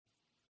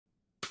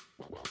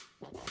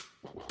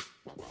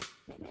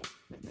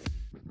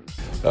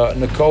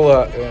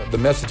Nikola, the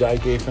message I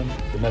gave him,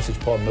 the message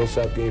Paul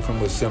Millsap gave him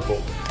was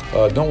simple.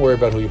 Don't worry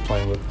about who you're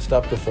playing with.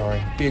 Stop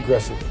deferring. Be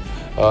aggressive.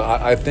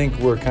 I think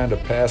we're kind of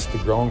past the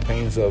growing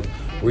pains of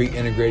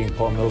reintegrating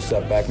Paul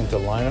Millsap back into the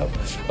lineup.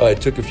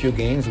 It took a few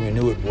games, and we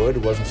knew it would.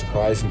 It wasn't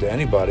surprising to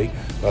anybody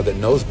that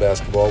knows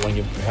basketball when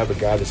you have a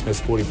guy that's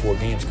missed 44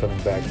 games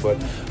coming back. But,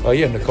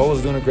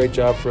 Nikola's doing a great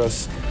job for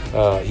us.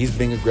 He's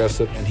being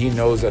aggressive, and he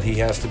knows that he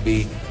has to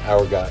be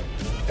our guy.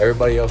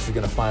 Everybody else is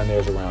going to find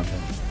theirs around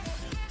him.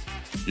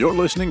 You're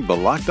listening to the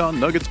Locked On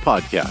Nuggets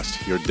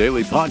podcast, your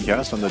daily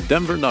podcast on the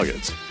Denver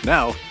Nuggets.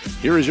 Now,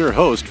 here is your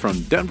host from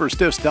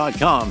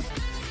DenverStiffs.com,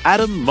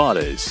 Adam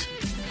Mares.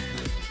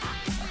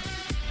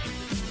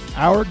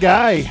 Our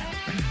guy.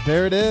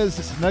 There it is.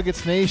 It's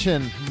Nuggets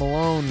Nation.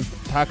 Malone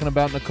talking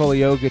about Nikola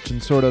Jokic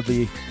and sort of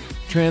the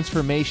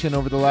transformation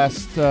over the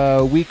last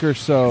week or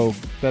so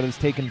that has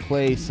taken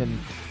place. And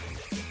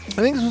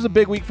I think this was a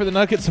big week for the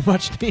Nuggets, a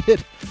much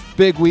needed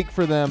big week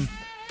for them.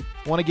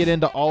 Want to get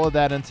into all of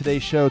that in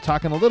today's show,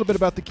 talking a little bit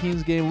about the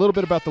Kings game, a little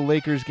bit about the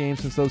Lakers game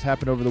since those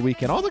happened over the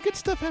weekend. All the good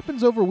stuff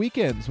happens over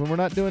weekends when we're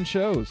not doing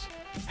shows.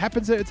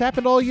 It's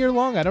happened all year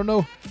long. I don't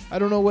know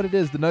what it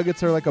is. The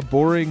Nuggets are like a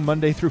boring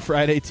Monday through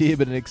Friday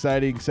team and an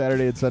exciting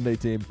Saturday and Sunday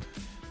team.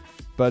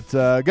 But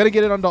got to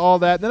get onto all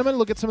that. Then I'm going to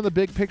look at some of the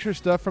big picture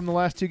stuff from the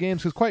last two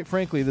games because, quite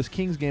frankly, this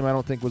Kings game I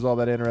don't think was all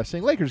that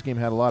interesting. Lakers game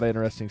had a lot of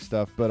interesting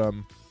stuff, but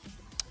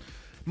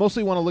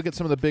mostly want to look at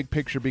some of the big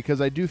picture because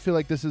I do feel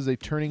like this is a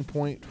turning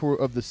point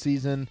of the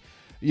season,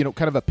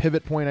 kind of a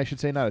pivot point, I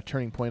should say, not a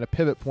turning point, a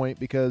pivot point,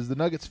 because the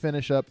Nuggets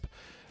finish up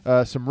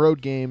some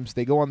road games.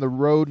 They go on the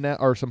road now,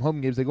 or some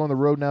home games. They go on the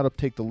road now to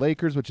take the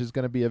Lakers, which is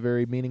going to be a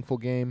very meaningful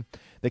game.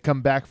 They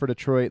come back for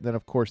Detroit, and then,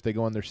 of course, they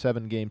go on their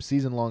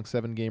season-long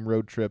 7-game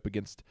road trip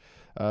against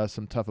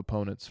some tough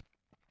opponents.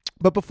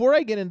 But before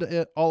I get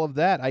into all of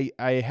that,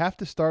 I have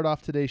to start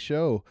off today's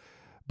show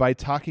by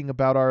talking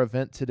about our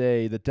event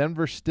today, the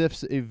Denver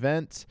Stiffs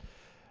event,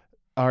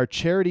 our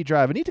charity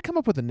drive. I need to come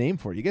up with a name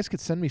for it. You guys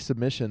could send me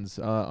submissions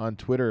on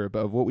Twitter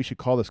about what we should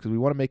call this because we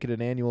want to make it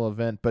an annual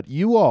event. But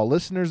you all,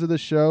 listeners of the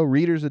show,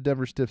 readers at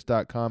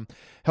DenverStiffs.com,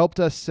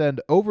 helped us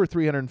send over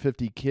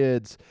 350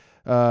 kids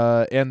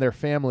and their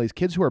families,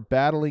 kids who are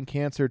battling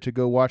cancer, to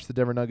go watch the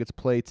Denver Nuggets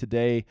play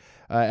today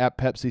at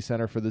Pepsi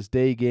Center for this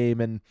day game.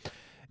 And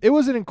it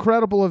was an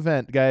incredible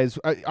event, guys.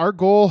 Our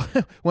goal,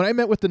 when I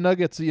met with the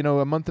Nuggets,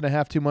 a month and a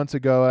half, 2 months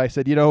ago, I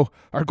said,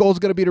 our goal is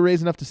going to be to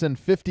raise enough to send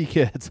 50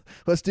 kids.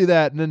 Let's do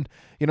that. And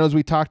then, as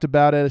we talked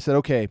about it, I said,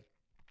 okay,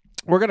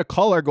 we're going to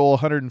call our goal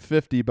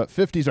 150, but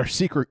 50 is our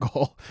secret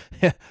goal.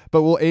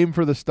 But we'll aim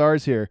for the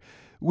stars here.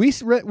 We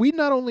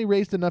not only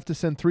raised enough to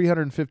send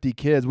 350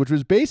 kids, which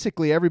was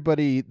basically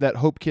everybody that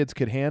Hope Kids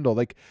could handle.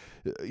 Like,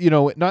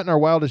 not in our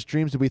wildest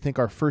dreams did we think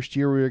our first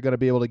year we were going to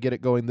be able to get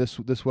it going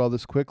this well,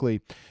 this quickly.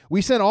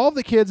 We sent all of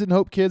the kids in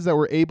Hope Kids that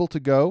were able to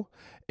go.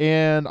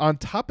 And on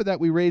top of that,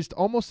 we raised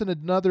almost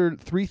another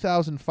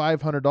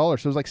 $3,500. So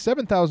it was like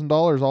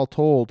 $7,000 all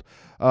told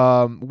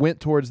went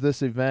towards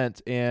this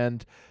event.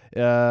 And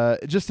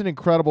just an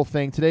incredible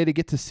thing today to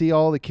get to see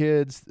all the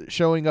kids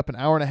showing up an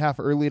hour and a half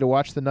early to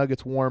watch the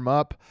Nuggets warm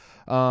up.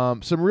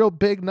 Some real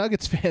big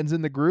Nuggets fans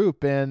in the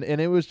group, and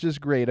it was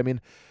just great. I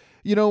mean,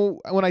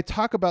 when I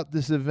talk about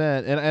this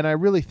event, and I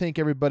really thank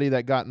everybody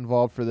that got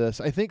involved for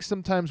this, I think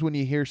sometimes when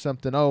you hear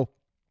something,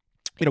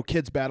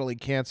 kids battling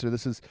cancer,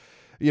 this is,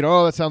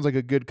 that sounds like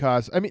a good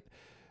cause. I mean,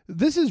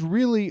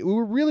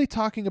 we're really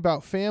talking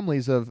about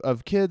families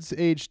of kids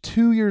aged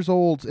 2 years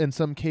old in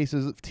some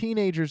cases,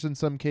 teenagers in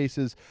some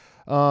cases,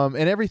 and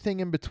everything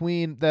in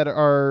between that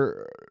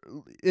are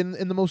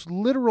in the most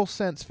literal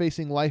sense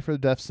facing life or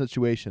death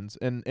situations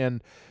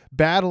and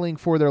battling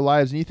for their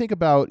lives. And you think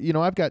about,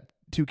 I've got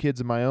 2 kids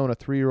of my own, a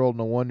 3-year-old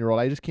and a 1-year-old.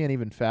 I just can't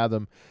even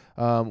fathom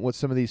what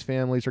some of these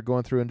families are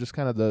going through and just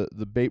kind of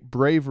the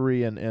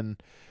bravery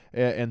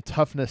and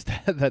toughness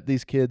that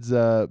these kids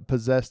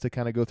possess to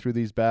kind of go through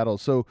these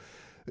battles. So,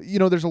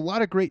 there's a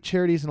lot of great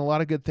charities and a lot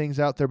of good things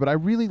out there, but I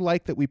really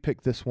like that we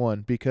picked this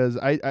one because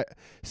I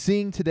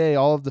seeing today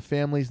all of the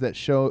families that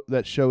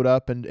showed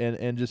up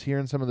and just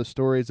hearing some of the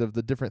stories of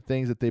the different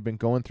things that they've been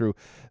going through.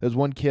 There's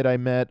one kid I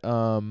met,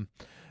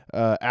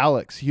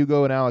 Alex,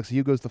 Hugo and Alex.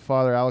 Hugo's the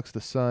father, Alex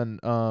the son.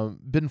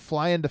 Been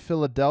flying to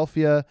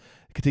Philadelphia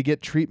to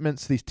get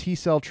treatments, these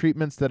T-cell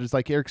treatments that is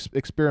like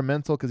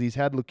experimental because he's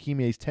had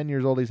leukemia. He's 10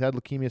 years old. He's had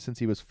leukemia since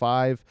he was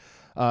 5.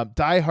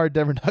 Diehard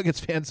Denver Nuggets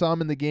fan, saw him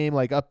in the game,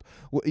 like up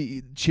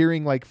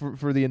cheering like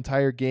for the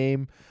entire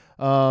game.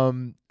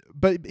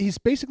 But he's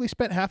basically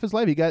spent half his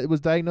life. He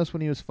was diagnosed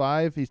when he was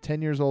 5. He's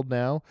 10 years old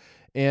now,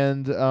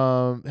 and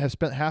has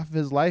spent half of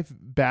his life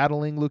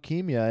battling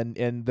leukemia.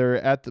 And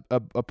they're at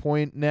a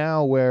point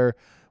now where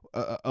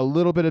a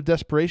little bit of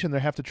desperation, they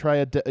have to try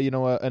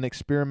an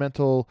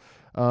experimental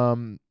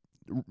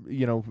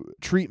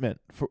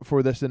treatment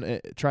for this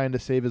and trying to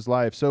save his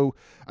life. So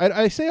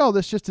I say all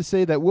this just to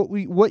say that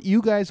what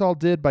you guys all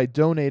did by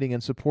donating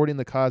and supporting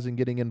the cause and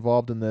getting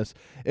involved in this,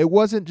 it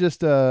wasn't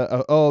just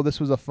this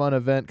was a fun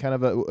event, kind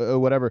of a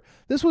whatever.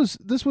 This was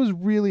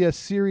really a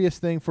serious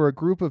thing for a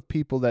group of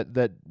people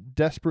that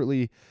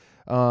desperately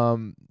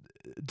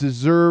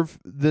deserve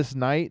this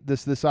night,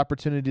 this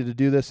opportunity to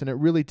do this, and it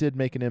really did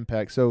make an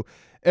impact. So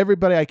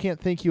everybody, I can't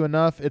thank you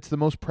enough. It's the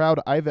most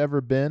proud I've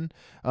ever been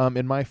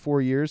in my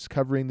 4 years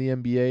covering the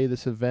NBA,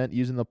 this event,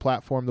 using the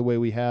platform the way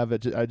we have.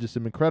 I just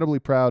am incredibly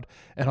proud,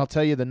 and I'll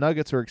tell you, the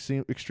Nuggets are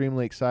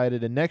extremely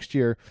excited, and next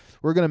year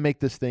we're going to make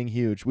this thing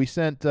huge. We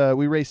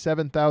raised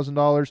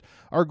 $7,000.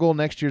 Our goal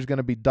next year is going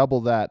to be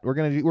double that. We're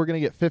going to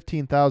get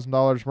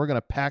 $15,000. We're going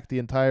to pack the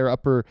entire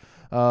upper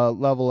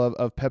level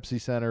of Pepsi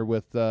Center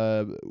with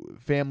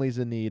families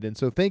in need. And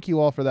so thank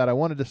you all for that. I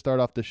wanted to start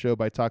off the show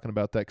by talking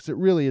about that because it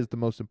really is the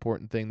most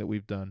important thing that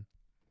we've done.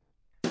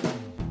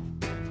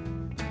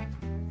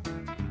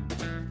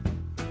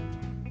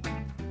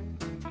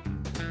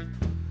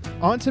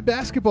 On to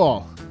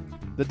basketball.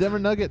 The Denver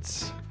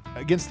Nuggets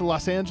against the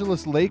Los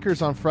Angeles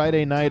Lakers on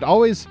Friday night.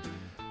 Always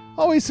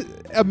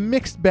a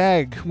mixed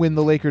bag when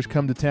the Lakers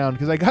come to town,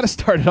 because I got to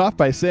start it off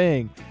by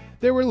saying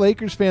there were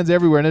Lakers fans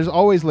everywhere, and there's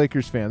always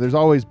Lakers fans. There's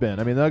always been.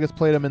 I mean, the Nuggets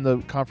played them in the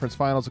conference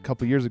finals a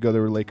couple years ago.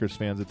 There were Lakers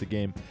fans at the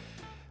game.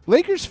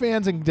 Lakers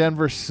fans in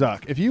Denver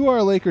suck. If you are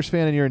a Lakers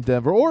fan and you're in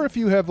Denver, or if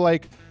you have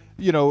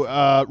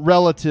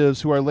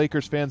relatives who are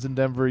Lakers fans in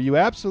Denver, you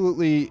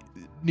absolutely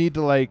need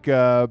to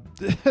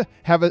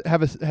have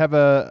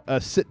a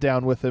sit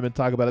down with them and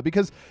talk about it,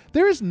 because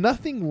there is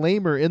nothing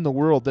lamer in the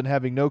world than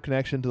having no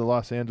connection to the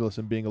Los Angeles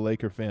and being a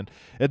Laker fan.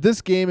 At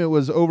this game, it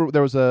was over.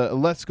 There was a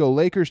 "Let's Go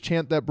Lakers"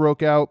 chant that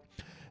broke out.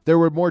 There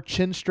were more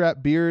chin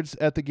strap beards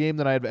at the game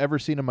than I've ever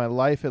seen in my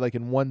life,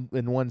 in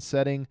one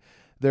setting.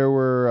 There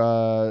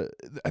were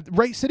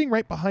sitting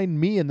right behind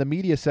me in the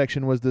media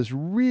section was this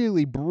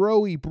really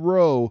broy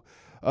bro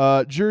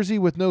jersey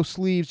with no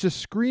sleeves, just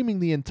screaming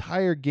the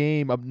entire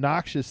game,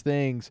 obnoxious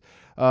things.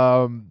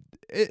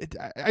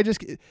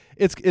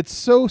 It's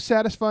so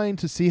satisfying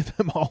to see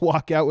them all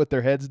walk out with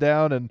their heads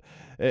down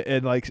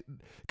and like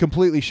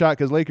completely shocked,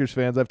 because Lakers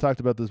fans, I've talked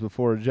about this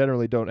before,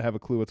 generally don't have a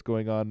clue what's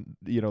going on,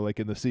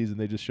 in the season.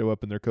 They just show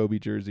up in their Kobe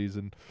jerseys.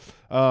 And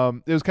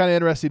it was kind of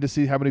interesting to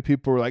see how many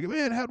people were like,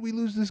 man, how'd we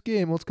lose this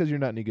game? Well, it's because you're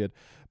not any good.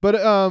 So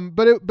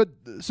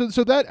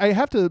that I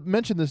have to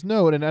mention this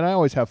note, and I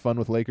always have fun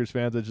with Lakers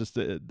fans. It's just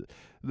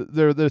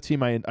they're the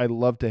team I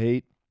love to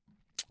hate.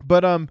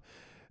 But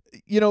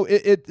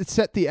it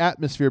set the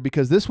atmosphere,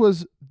 because this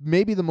was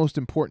maybe the most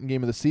important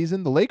game of the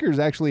season. The Lakers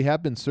actually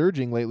have been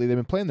surging lately. They've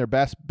been playing their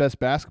best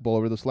basketball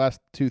over this last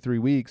 2-3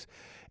 weeks.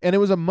 And it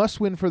was a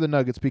must-win for the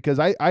Nuggets, because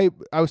I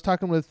was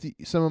talking with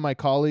some of my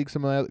colleagues,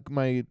 some of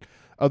my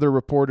other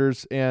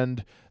reporters,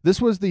 and this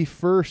was the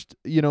first,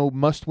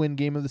 must-win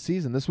game of the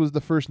season. This was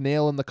the first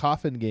nail in the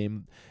coffin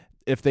game.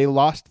 If they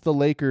lost the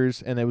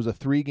Lakers and it was a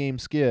 3-game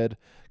skid,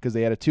 because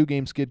they had a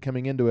 2-game skid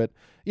coming into it,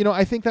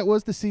 I think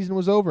the season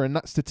was over. And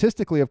not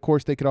statistically, of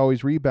course, they could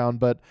always rebound,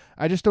 but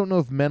I just don't know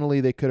if mentally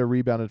they could have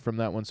rebounded from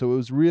that one. So it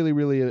was really,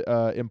 really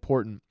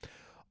important.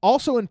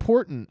 Also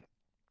important,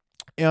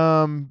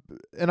 and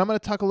I'm going to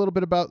talk a little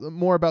bit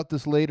more about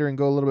this later and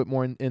go a little bit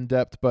more in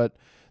depth, but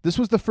this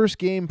was the first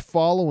game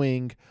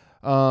following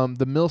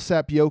the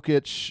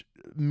Millsap-Jokic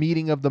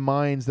meeting of the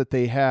minds that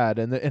they had,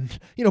 and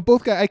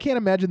both guys, I can't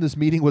imagine this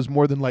meeting was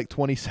more than like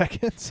 20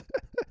 seconds.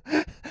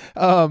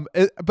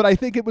 But I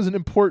think it was an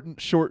important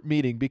short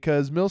meeting,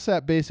 because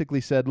Millsap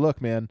basically said, look,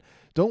 man,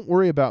 don't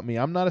worry about me.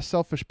 I'm not a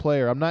selfish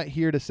player. I'm not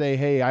here to say,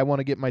 hey, I want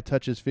to get my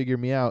touches, figure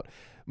me out.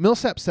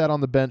 Millsap sat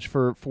on the bench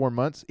for 4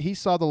 months. He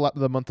saw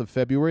the month of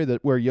February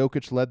where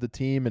Jokic led the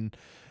team and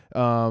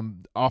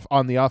off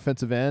on the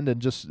offensive end,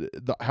 and just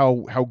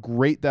how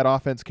great that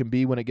offense can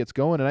be when it gets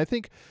going. And I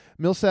think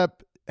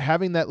Millsap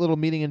having that little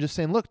meeting and just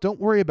saying, look, don't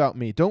worry about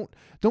me. Don't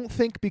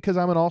think because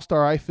I'm an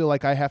all-star I feel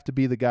like I have to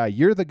be the guy.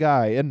 You're the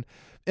guy. And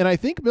I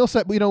think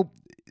Millsap,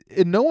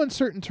 in no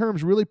uncertain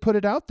terms, really put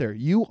it out there.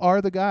 You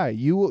are the guy.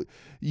 You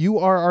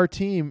are our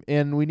team,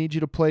 and we need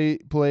you to play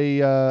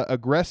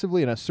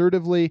aggressively and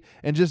assertively,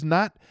 and just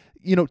not,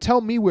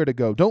 tell me where to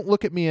go. Don't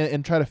look at me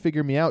and try to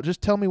figure me out.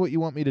 Just tell me what you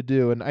want me to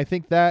do. And I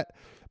think that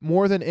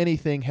more than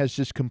anything has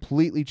just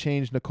completely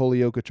changed Nikola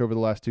Jokic over the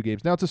last 2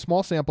 games. Now, it's a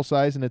small sample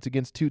size, and it's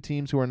against 2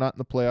 teams who are not in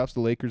the playoffs,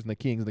 the Lakers and the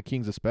Kings. The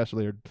Kings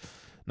especially are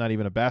not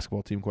even a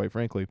basketball team, quite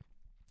frankly.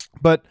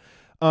 But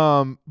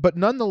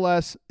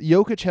nonetheless,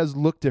 Jokic has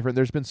looked different.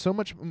 There's been so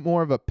much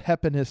more of a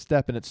pep in his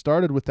step, and it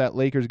started with that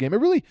Lakers game.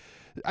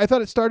 I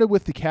thought it started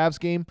with the Cavs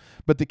game,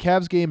 but the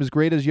Cavs game, as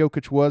great as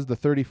Jokic was, the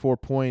 34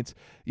 points,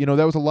 that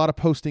was a lot of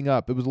posting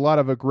up. It was a lot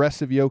of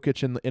aggressive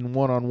Jokic in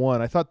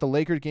one-on-one. I thought the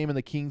Lakers game and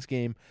the Kings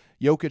game,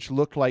 Jokic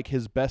looked like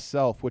his best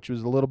self, which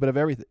was a little bit of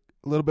everything.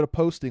 A little bit of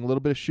posting, a little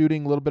bit of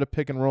shooting, a little bit of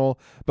pick and roll,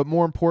 but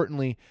more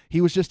importantly,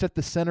 he was just at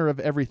the center of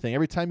everything.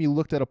 Every time you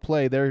looked at a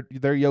play, there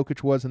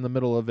Jokic was in the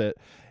middle of it,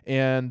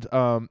 and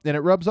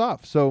it rubs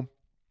off. So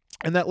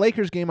And that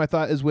Lakers game, I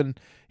thought, is when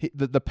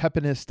the pep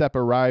in his step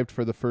arrived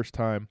for the first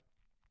time.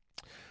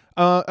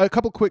 A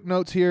couple quick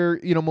notes here.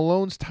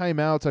 Malone's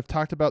timeouts, I've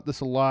talked about this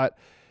a lot.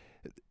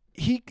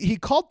 He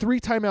called 3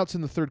 timeouts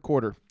in the third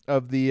quarter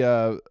of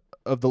the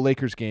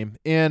Lakers game,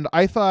 and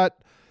I thought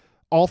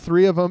all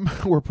 3 of them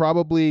were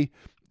probably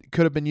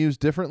could have been used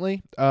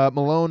differently.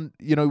 Malone,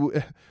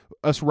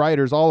 us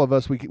writers, all of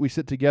us, we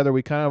sit together,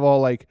 we kind of all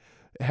like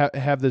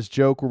have this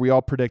joke where we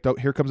all predict, oh,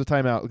 here comes a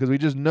timeout, because we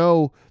just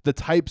know the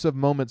types of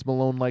moments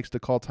Malone likes to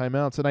call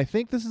timeouts, and I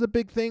think this is a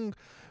big thing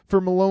for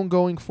Malone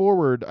going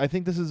forward. I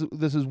think this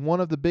is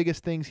one of the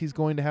biggest things he's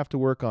going to have to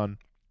work on.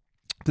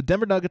 The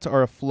Denver Nuggets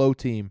are a flow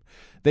team.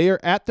 They are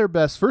at their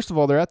best. First of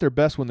all, they're at their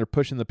best when they're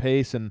pushing the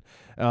pace and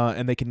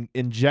they can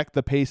inject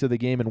the pace of the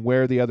game and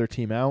wear the other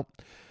team out.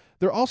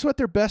 They're also at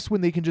their best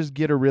when they can just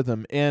get a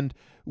rhythm. And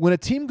when a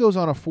team goes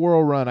on a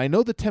 4-0 run, I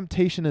know the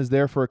temptation is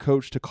there for a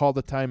coach to call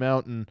the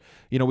timeout and,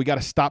 we got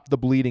to stop the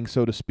bleeding,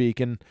 so to speak.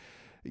 And,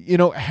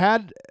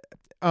 had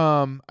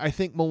I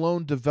think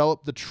Malone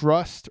developed the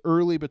trust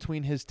early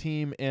between his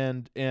team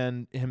and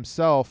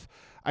himself,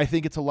 I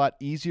think it's a lot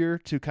easier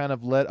to kind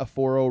of let a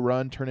 4-0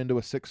 run turn into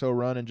a 6-0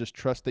 run and just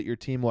trust that your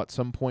team will at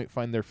some point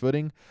find their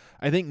footing.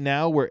 I think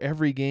now where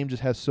every game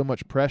just has so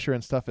much pressure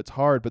and stuff, it's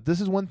hard. But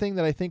this is one thing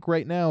that I think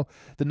right now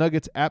the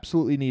Nuggets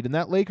absolutely need. In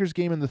that Lakers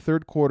game in the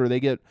third quarter, they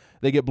get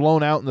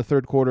blown out in the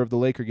third quarter of the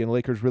Laker game. The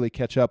Lakers really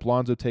catch up.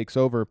 Lonzo takes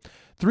over.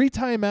 3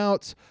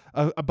 timeouts,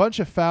 a bunch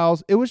of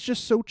fouls. It was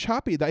just so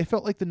choppy that I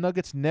felt like the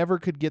Nuggets never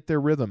could get their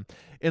rhythm.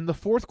 In the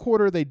fourth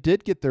quarter, they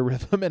did get their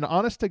rhythm, and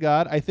honest to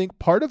God, I think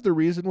part of the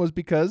reason was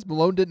because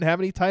Malone didn't have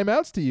any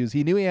timeouts to use.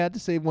 He knew he had to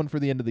save one for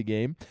the end of the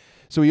game,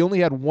 so he only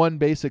had one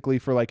basically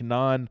for like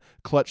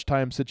non-clutch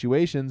time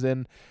situations,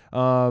 and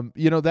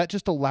that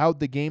just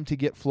allowed the game to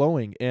get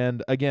flowing.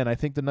 And again, I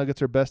think the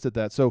Nuggets are best at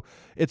that. So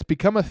it's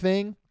become a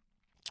thing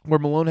where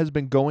Malone has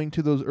been going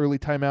to those early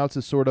timeouts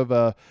as sort of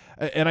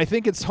and I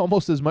think it's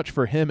almost as much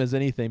for him as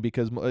anything,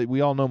 because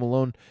we all know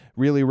Malone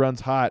really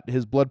runs hot.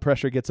 His blood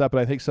pressure gets up, and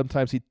I think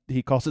sometimes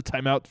he calls a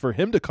timeout for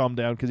him to calm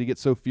down because he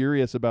gets so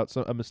furious about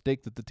a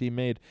mistake that the team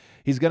made.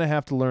 He's going to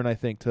have to learn, I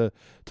think, to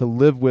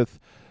live with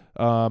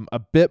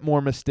a bit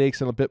more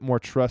mistakes and a bit more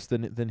trust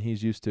than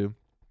he's used to.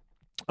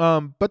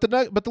 But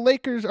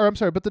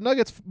the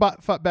Nuggets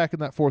fought back in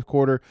that fourth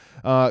quarter,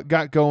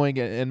 got going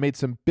and made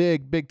some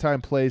big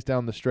time plays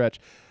down the stretch.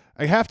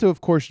 I have to, of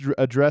course,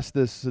 address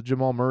this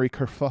Jamal Murray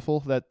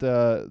kerfuffle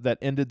that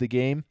ended the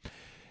game.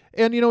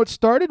 And, it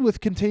started with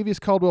Kentavious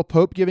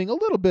Caldwell-Pope giving a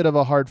little bit of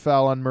a hard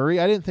foul on Murray.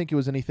 I didn't think it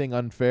was anything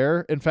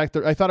unfair. In fact,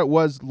 I thought it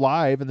was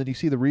live, and then you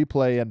see the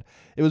replay, and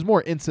it was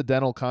more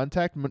incidental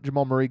contact.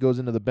 Jamal Murray goes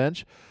into the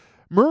bench.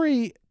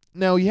 Murray...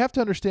 Now, you have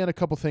to understand a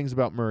couple things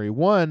about Murray.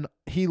 One,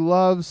 he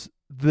loves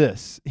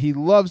this. He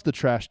loves the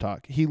trash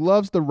talk. He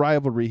loves the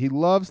rivalry. He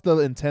loves the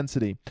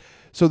intensity.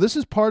 So this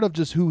is part of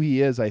just who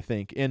he is, I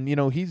think. And,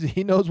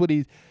 he knows what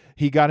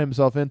he got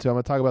himself into. I'm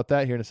going to talk about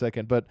that here in a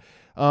second. But,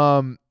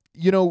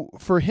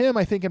 for him,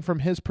 I think, and from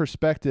his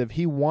perspective,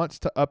 he wants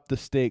to up the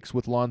stakes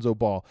with Lonzo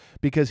Ball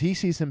because he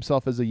sees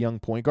himself as a young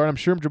point guard. I'm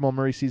sure Jamal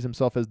Murray sees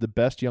himself as the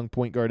best young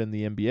point guard in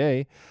the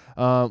NBA.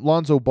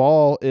 Lonzo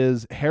Ball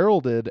is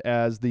heralded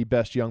as the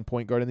best young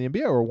point guard in the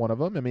NBA, or one of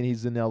them. I mean,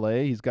 he's in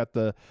LA. He's got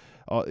the,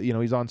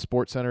 he's on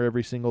SportsCenter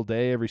every single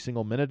day, every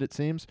single minute, it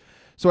seems.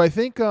 So I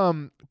think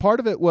part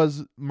of it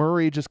was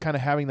Murray just kind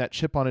of having that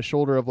chip on his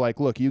shoulder of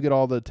like, look, you get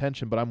all the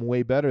attention, but I'm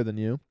way better than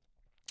you.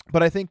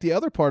 But I think the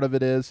other part of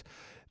it is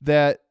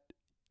that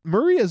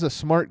Murray is a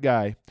smart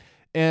guy,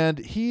 and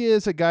he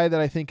is a guy that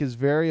I think is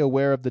very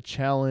aware of the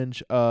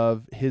challenge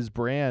of his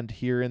brand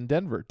here in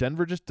Denver.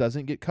 Denver just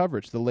doesn't get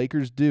coverage. The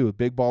Lakers do.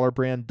 Big Baller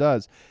Brand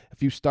does.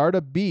 If you start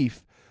a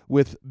beef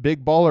with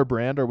Big Baller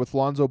Brand or with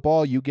Lonzo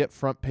Ball, you get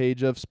front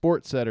page of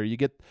SportsCenter.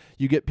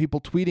 You get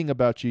people tweeting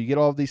about you. You get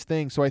all of these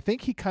things. So I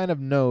think he kind of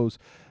knows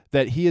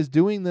that he is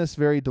doing this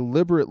very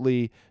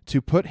deliberately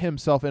to put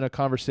himself in a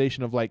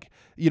conversation of like,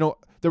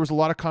 there was a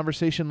lot of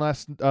conversation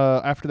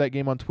after that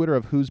game on Twitter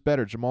of who's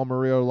better, Jamal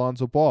Murray or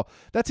Lonzo Ball.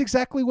 That's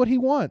exactly what he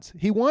wants.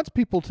 He wants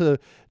people to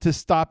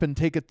stop and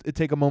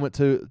take a moment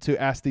to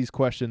ask these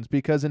questions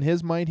because in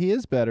his mind he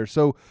is better.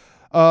 So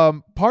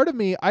part of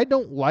me, I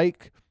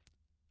like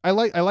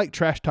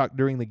trash talk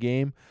during the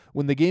game.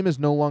 When the game is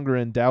no longer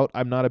in doubt,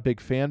 I'm not a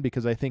big fan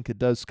because I think it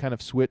does kind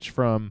of switch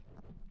from,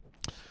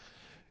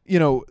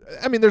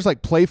 there's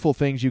like playful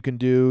things you can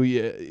do.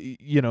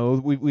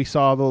 We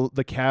saw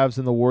the Cavs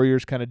and the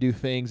Warriors kind of do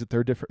things at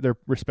their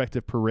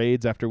respective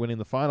parades after winning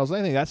the finals. And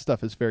I think that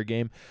stuff is fair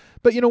game.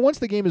 But, once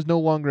the game is no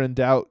longer in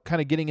doubt,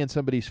 kind of getting in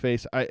somebody's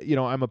face,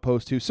 I'm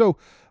opposed to. So,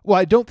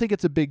 I don't think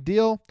it's a big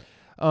deal.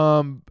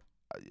 I'm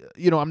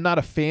not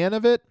a fan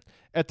of it.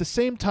 At the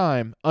same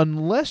time,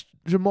 unless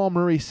Jamal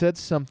Murray said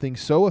something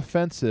so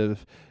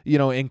offensive,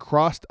 and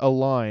crossed a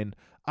line,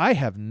 I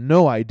have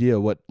no idea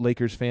what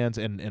Lakers fans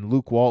and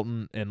Luke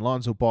Walton and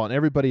Lonzo Ball and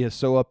everybody is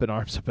so up in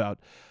arms about.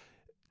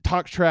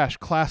 Talk trash,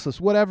 classless,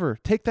 whatever.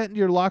 Take that into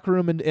your locker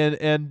room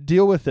and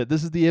deal with it.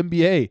 This is the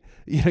NBA.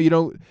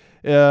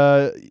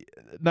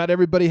 Not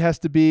everybody has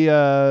to be,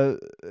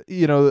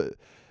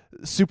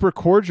 super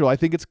cordial. I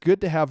think it's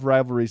good to have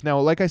rivalries. Now,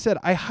 like I said,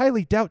 I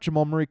highly doubt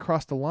Jamal Murray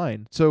crossed the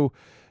line. So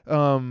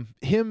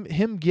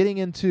him getting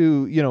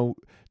into,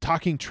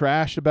 talking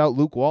trash about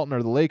Luke Walton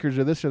or the Lakers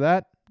or this or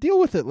that, deal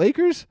with it,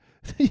 Lakers.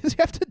 You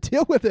have to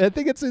deal with it. I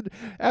think it's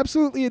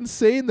absolutely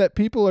insane that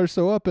people are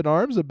so up in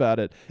arms about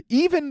it.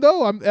 Even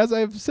though, as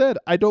I've said,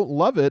 I don't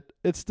love it,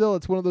 it's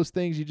one of those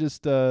things you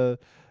just I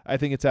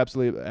think it's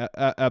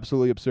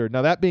absolutely absurd.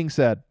 Now, that being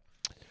said,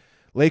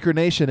 Laker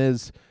Nation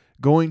is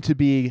going to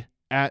be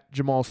at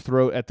Jamal's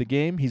throat at the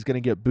game. He's going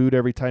to get booed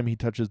every time he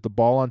touches the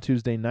ball on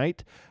Tuesday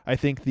night. I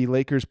think the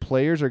Lakers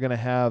players are going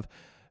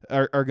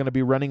to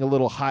be running a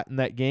little hot in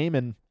that game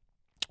and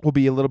will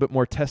be a little bit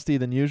more testy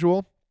than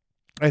usual.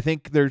 I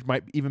think there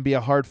might even be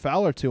a hard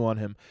foul or two on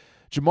him.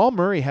 Jamal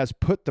Murray has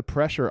put the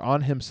pressure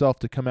on himself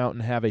to come out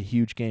and have a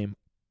huge game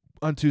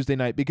on Tuesday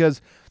night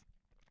because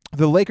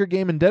the Laker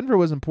game in Denver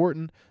was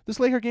important. This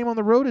Laker game on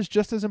the road is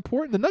just as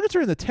important. The Nuggets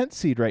are in the 10th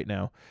seed right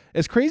now.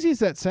 As crazy as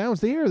that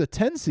sounds, they are the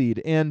 10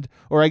 seed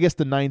or I guess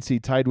the 9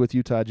 seed tied with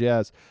Utah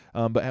Jazz,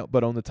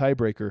 but on the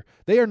tiebreaker.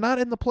 They are not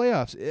in the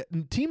playoffs.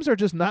 Teams are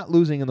just not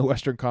losing in the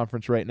Western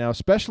Conference right now,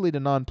 especially to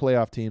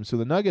non-playoff teams. So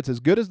the Nuggets, as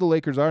good as the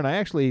Lakers are, and I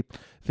actually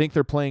think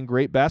they're playing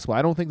great basketball.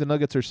 I don't think the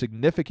Nuggets are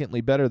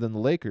significantly better than the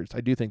Lakers.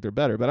 I do think they're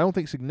better, but I don't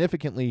think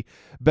significantly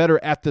better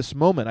at this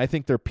moment. I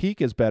think their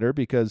peak is better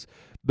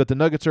but the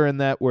Nuggets are in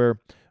that where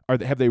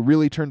have they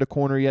really turned a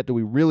corner yet? Do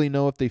we really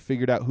know if they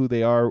figured out who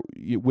they are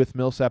with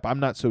Millsap? I'm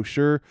not so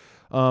sure.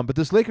 But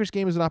this Lakers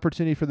game is an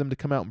opportunity for them to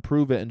come out and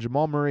prove it, and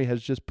Jamal Murray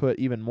has just put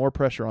even more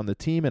pressure on the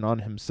team and on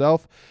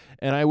himself.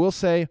 And I will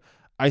say,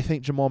 I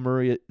think Jamal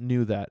Murray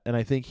knew that, and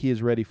I think he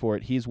is ready for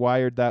it. He's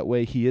wired that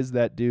way. He is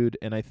that dude,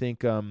 and I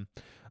think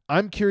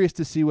I'm curious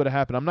to see what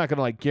happened. I'm not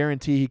going to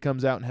guarantee he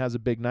comes out and has a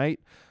big night,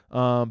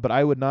 but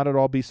I would not at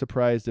all be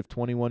surprised if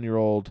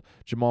 21-year-old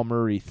Jamal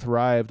Murray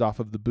thrived off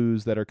of the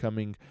boos that are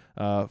coming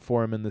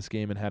for him in this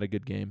game and had a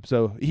good game.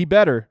 So he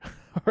better,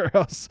 or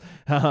else,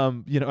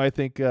 I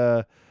think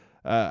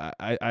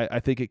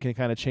I think it can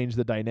kind of change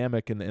the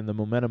dynamic and the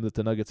momentum that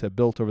the Nuggets have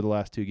built over the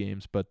last two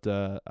games. But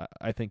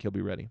I think he'll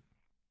be ready.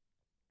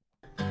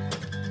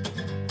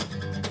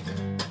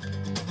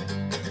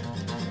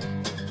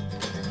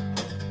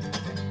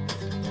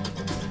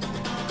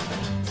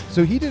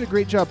 So he did a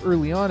great job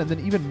early on, and then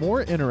even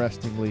more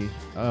interestingly,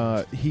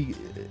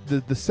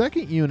 the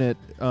second unit,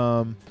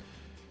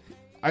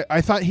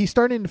 I thought he's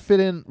starting to fit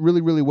in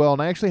really, really well,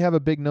 and I actually have a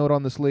big note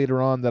on this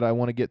later on that I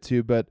want to get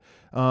to, but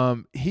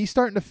he's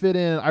starting to fit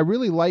in. I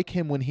really like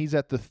him when he's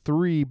at the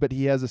 3, but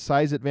he has a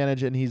size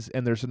advantage, and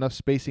there's enough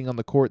spacing on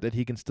the court that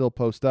he can still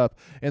post up,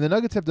 and the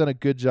Nuggets have done a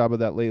good job of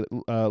that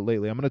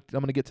lately. I'm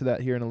gonna get to that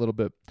here in a little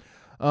bit.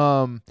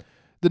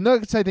 The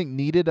Nuggets, I think,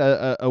 needed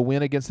a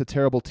win against a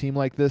terrible team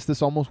like this.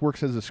 This almost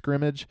works as a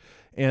scrimmage,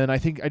 and I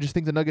just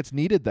think the Nuggets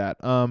needed that.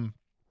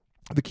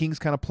 The Kings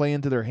kind of play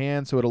into their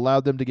hands, so it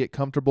allowed them to get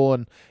comfortable.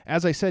 And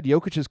as I said,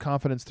 Jokic's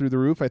confidence through the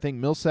roof. I think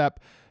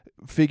Millsap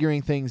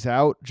figuring things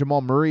out.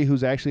 Jamal Murray,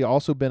 who's actually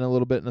also been a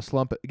little bit in a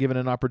slump, given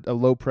a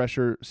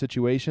low-pressure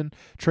situation.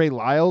 Trey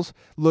Lyles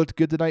looked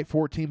good tonight,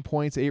 14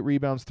 points, 8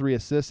 rebounds, 3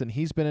 assists, and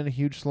he's been in a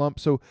huge slump.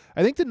 So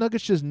I think the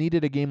Nuggets just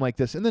needed a game like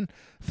this. And then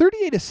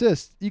 38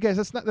 assists, you guys,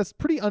 that's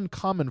pretty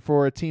uncommon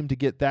for a team to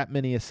get that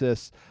many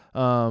assists.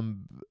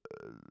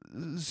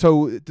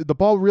 So the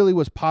ball really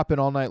was popping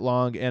all night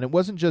long, and it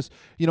wasn't just,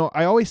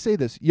 I always say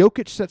this,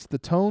 Jokic sets the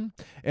tone,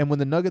 and when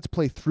the Nuggets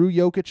play through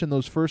Jokic in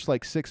those first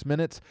 6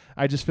 minutes,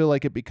 I just feel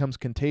like it becomes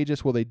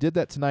contagious. Well, they did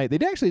that tonight. They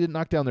actually didn't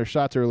knock down their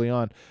shots early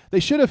on. They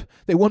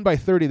won by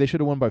 30. They should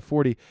have won by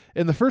 40.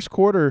 In the first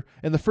quarter,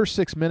 in the first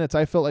 6 minutes,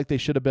 I felt like they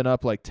should have been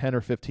up 10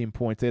 or 15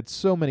 points. They had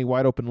so many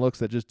wide open looks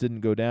that just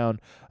didn't go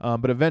down.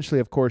 But eventually,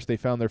 of course, they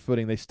found their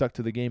footing. They stuck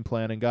to the game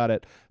plan and got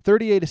it.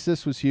 38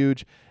 assists was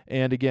huge.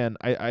 And again,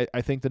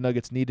 I think the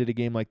Nuggets needed a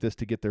game like this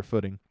to get their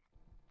footing.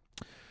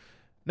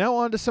 Now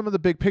on to some of the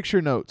big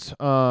picture notes.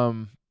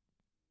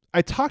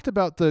 I talked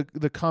about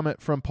the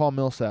comment from Paul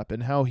Millsap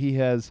and how he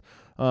has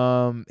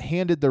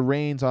handed the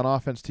reins on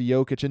offense to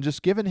Jokic and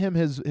just given him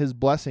his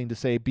blessing to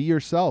say, be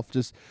yourself,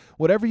 just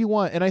whatever you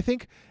want. And I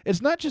think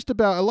it's not just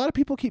about, a lot of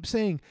people keep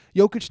saying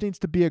Jokic needs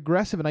to be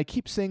aggressive, and I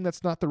keep saying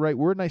that's not the right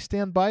word, and I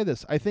stand by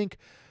this. I think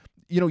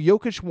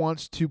Jokic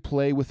wants to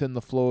play within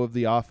the flow of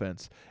the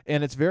offense,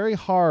 and it's very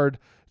hard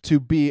to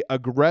be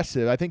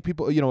aggressive. I think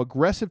people,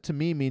 aggressive to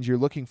me means you're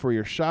looking for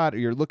your shot or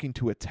you're looking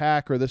to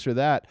attack or this or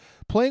that.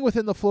 Playing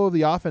within the flow of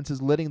the offense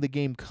is letting the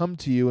game come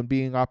to you and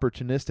being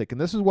opportunistic. And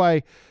this is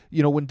why,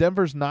 when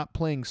Denver's not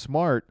playing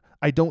smart,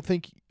 I don't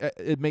think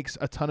it makes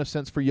a ton of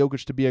sense for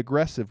Jokic to be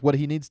aggressive. What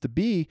he needs to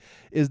be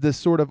is this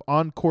sort of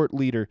on-court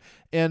leader.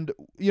 And,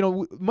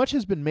 much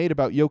has been made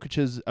about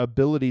Jokic's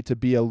ability to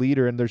be a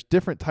leader, and there's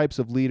different types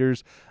of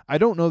leaders. I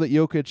don't know that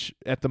Jokic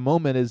at the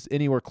moment is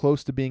anywhere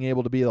close to being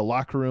able to be in the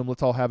locker room,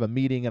 let's all have a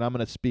meeting and I'm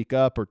going to speak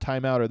up or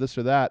timeout or this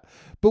or that.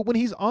 But when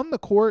he's on the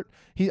court,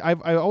 I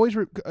always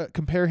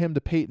compare him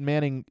to Peyton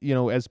Manning,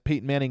 as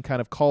Peyton Manning kind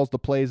of calls the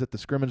plays at the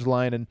scrimmage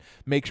line and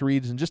makes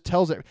reads and just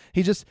tells it.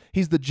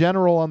 He's the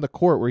general on the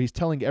court where he's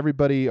telling telling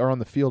everybody, or on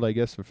the field, I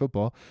guess, for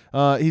football,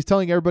 he's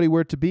telling everybody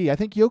where to be. I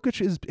think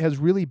Jokic has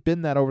really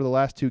been that over the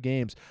last 2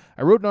 games.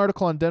 I wrote an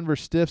article on Denver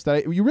Stiffs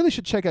that you really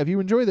should check out. If you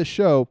enjoy the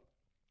show,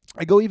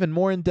 I go even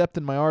more in depth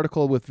in my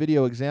article with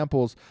video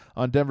examples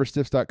on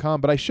denverstiffs.com,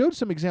 but I showed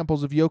some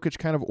examples of Jokic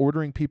kind of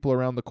ordering people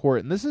around the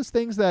court. And this is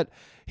things that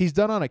he's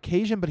done on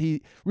occasion, but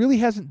he really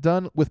hasn't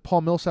done with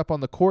Paul Millsap on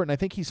the court. And I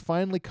think he's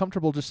finally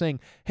comfortable just saying,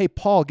 hey,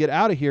 Paul, get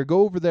out of here.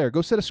 Go over there.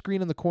 Go set a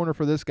screen in the corner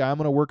for this guy. I'm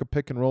going to work a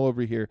pick and roll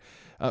over here.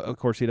 Of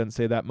course, he doesn't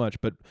say that much,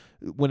 but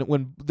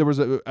when there was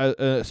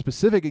a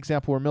specific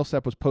example where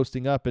Millsap was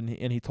posting up and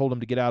he told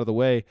him to get out of the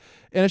way.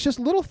 And it's just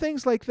little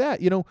things like that.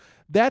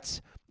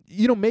 That's...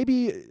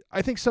 maybe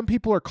I think some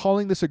people are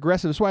calling this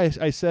aggressive. That's why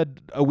I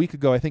said a week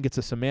ago I think it's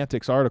a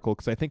semantics article,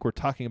 because I think we're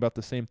talking about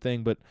the same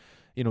thing, but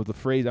the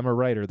phrase, I'm a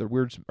writer, the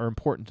words are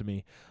important to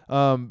me.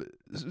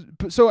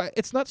 So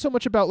it's not so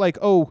much about like,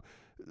 oh,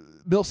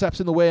 Millsap's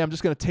in the way, I'm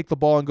just going to take the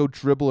ball and go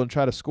dribble and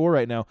try to score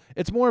right now.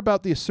 It's more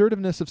about the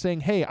assertiveness of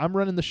saying, hey, I'm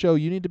running the show.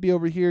 You need to be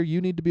over here.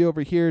 You need to be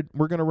over here.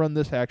 We're going to run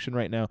this action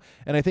right now.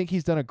 And I think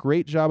he's done a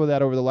great job of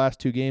that over the last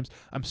 2 games.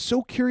 I'm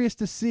so curious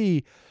to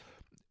see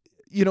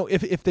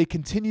if they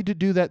continue to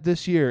do that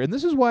this year. And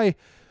this is why,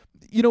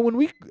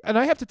 and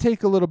I have to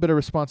take a little bit of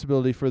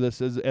responsibility for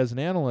this as an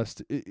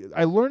analyst.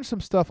 I learned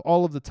some stuff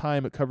all of the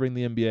time at covering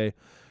the NBA.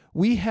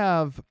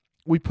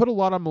 We put a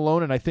lot on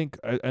Malone, and I think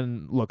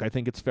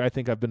it's fair. I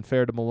think I've been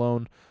fair to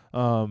Malone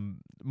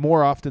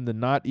more often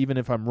than not. Even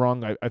if I'm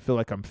wrong, I feel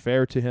like I'm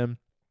fair to him.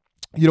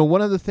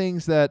 One of the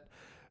things that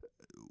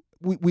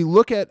we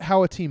look at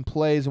how a team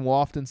plays, and we'll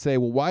often say,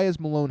 well, why is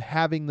Malone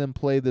having them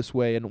play this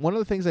way? And one of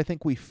the things I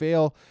think we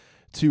fail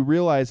to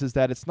realize is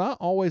that it's not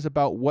always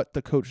about what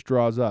the coach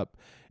draws up.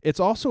 It's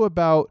also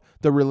about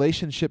the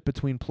relationship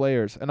between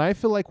players. And I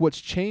feel like what's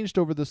changed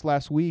over this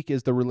last week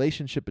is the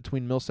relationship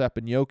between Millsap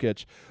and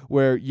Jokic,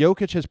 where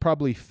Jokic has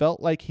probably felt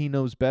like he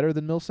knows better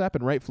than Millsap,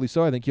 and rightfully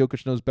so. I think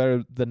Jokic knows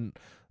better than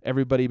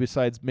everybody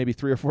besides maybe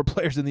 3 or 4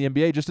 players in the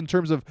NBA, just in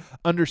terms of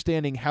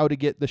understanding how to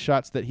get the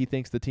shots that he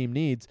thinks the team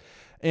needs.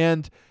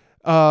 And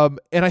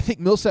I think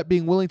Millsap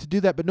being willing to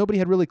do that, but nobody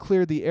had really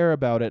cleared the air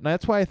about it. And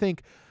that's why I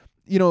think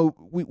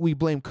we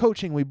blame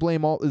coaching, we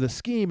blame all the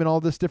scheme and all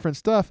this different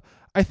stuff.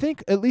 I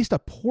think at least a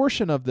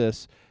portion of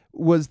this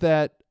was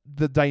that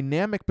the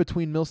dynamic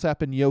between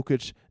Millsap and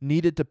Jokic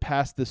needed to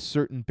pass this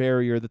certain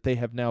barrier that they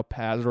have now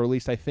passed, or at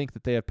least I think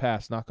that they have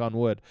passed, knock on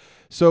wood.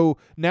 So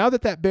now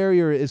that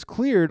barrier is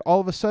cleared, all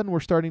of a sudden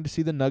we're starting to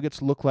see the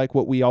Nuggets look like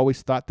what we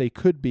always thought they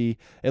could be,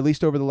 at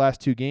least over the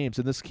last 2 games.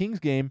 In this Kings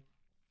game,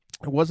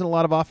 it wasn't a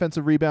lot of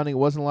offensive rebounding. It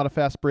wasn't a lot of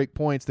fast break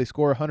points. They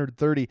score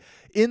 130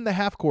 in the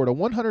half court, a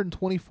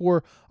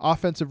 124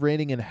 offensive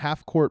rating in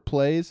half court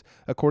plays,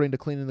 according to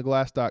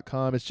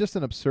cleaningtheglass.com. It's just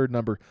an absurd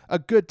number. A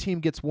good team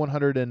gets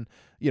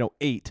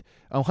 108.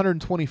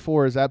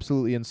 124 is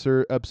absolutely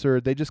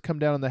absurd. They just come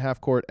down in the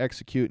half court,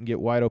 execute, and get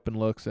wide open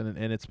looks.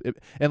 And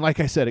like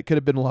I said, it could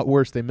have been a lot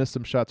worse. They missed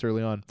some shots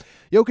early on.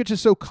 Jokic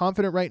is so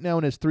confident right now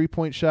in his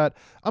 3-point shot.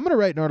 I'm going to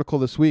write an article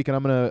this week, and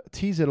I'm going to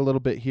tease it a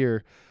little bit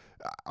here.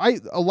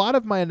 A lot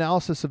of my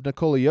analysis of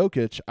Nikola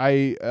Jokic,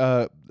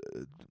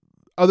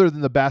 other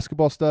than the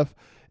basketball stuff,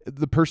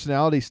 the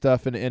personality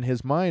stuff and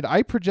his mind,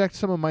 I project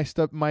some of my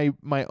stuff, my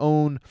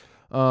own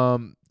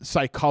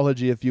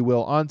psychology, if you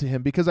will, onto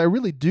him, because I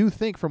really do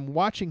think from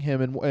watching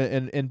him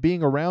and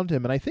being around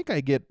him, and I think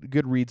I get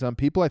good reads on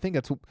people. I think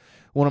that's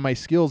one of my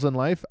skills in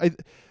life.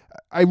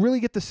 I really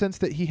get the sense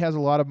that he has a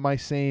lot of my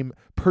same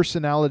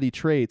personality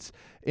traits,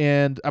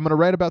 and I'm going to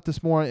write about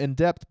this more in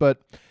depth,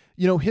 but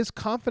his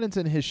confidence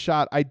in his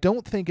shot, I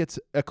don't think it's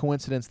a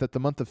coincidence that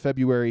the month of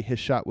February his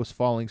shot was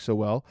falling so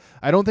well.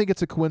 I don't think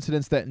it's a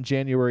coincidence that in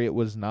January it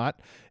was not.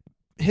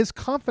 His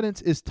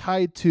confidence is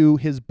tied to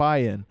his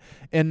buy-in.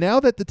 And now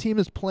that the team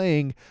is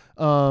playing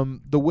the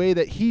way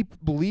that he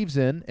believes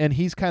in, and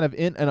he's kind of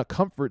in a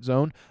comfort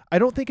zone, I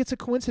don't think it's a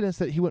coincidence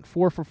that he went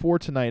 4 for 4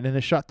 tonight and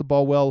has shot the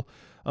ball well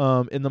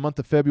in the month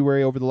of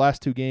February over the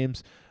last 2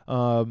 games.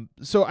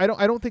 So I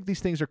don't think these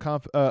things are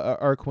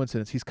a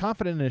coincidence. He's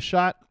confident in his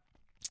shot.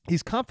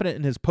 He's confident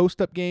in his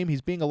post-up game. He's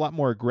being a lot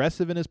more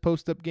aggressive in his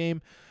post-up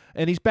game.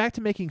 And he's back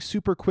to making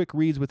super quick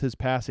reads with his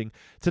passing.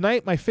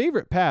 Tonight, my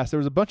favorite pass, there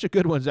was a bunch of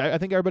good ones. I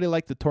think everybody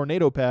liked the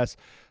tornado pass.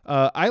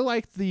 I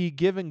liked the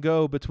give and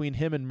go between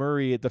him and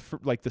Murray at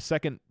the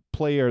second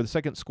player, the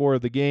second score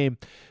of the game,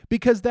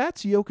 because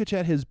that's Jokic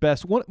at his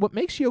best. What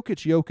makes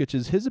Jokic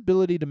is his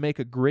ability to make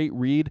a great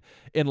read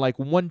in like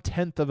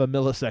 1/10 of a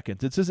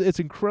millisecond. It's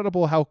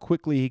incredible how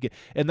quickly he can.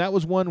 And that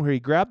was one where he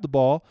grabbed the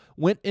ball,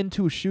 went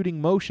into a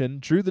shooting motion,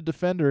 drew the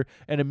defender,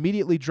 and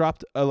immediately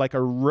dropped a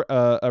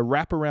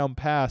wraparound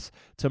pass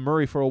to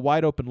Murray for a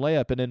wide open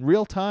layup. And in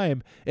real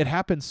time, it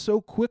happened so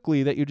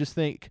quickly that you just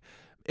think.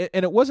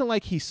 And it wasn't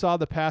like he saw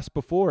the pass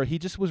before. He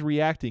just was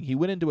reacting. He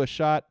went into a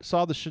shot,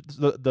 saw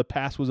the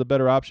pass was a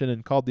better option,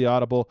 and called the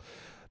audible.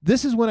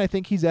 This is when I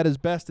think he's at his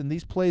best, and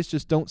these plays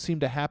just don't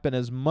seem to happen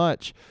as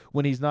much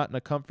when he's not in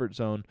a comfort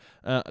zone.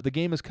 The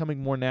game is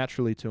coming more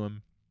naturally to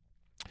him.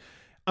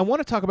 I want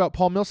to talk about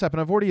Paul Millsap, and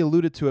I've already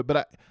alluded to it,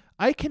 but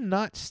I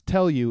cannot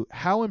tell you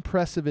how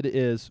impressive it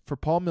is for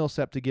Paul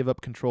Millsap to give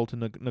up control to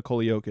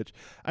Nikola Jokic.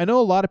 I know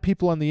a lot of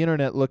people on the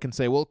internet look and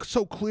say, well, it's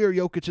so clear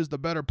Jokic is the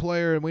better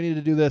player and we need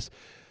to do this.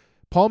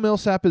 Paul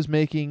Millsap is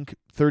making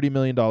 $30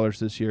 million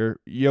this year.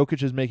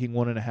 Jokic is making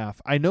 $1.5 million.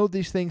 I know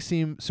these things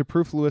seem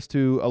superfluous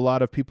to a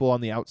lot of people on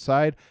the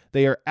outside.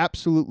 They are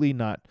absolutely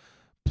not.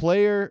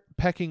 Player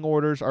pecking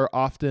orders are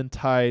often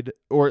tied,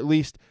 or at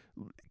least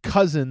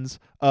cousins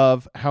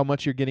of how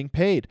much you're getting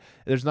paid.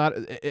 There's not,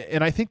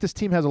 and I think this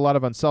team has a lot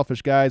of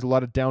unselfish guys, a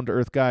lot of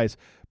down-to-earth guys,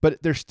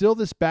 but there's still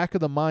this back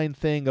of the mind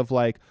thing of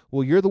like,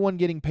 well, you're the one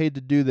getting paid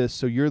to do this,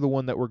 so you're the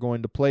one that we're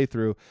going to play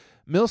through.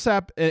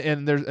 Millsap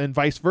and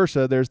vice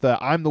versa. There's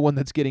the I'm the one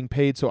that's getting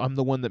paid, so I'm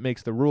the one that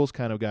makes the rules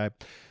kind of guy.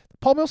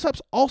 Paul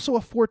Millsap's also a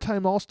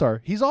 4-time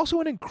All-Star. He's also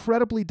an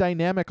incredibly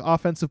dynamic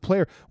offensive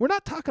player. We're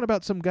not talking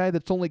about some guy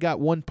that's only got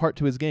one part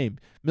to his game.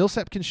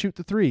 Millsap can shoot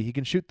the three. He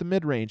can shoot the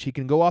mid-range. He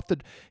can go off the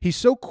 – he's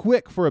so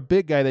quick for a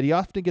big guy that he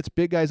often gets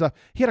big guys off.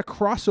 He had a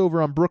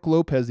crossover on Brook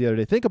Lopez the other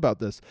day. Think about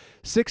this.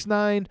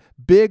 6'9",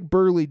 big,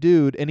 burly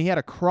dude, and he had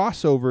a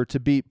crossover to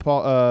beat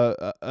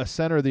a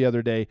center the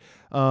other day.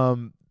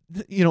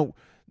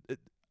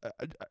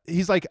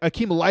 He's like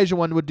Akeem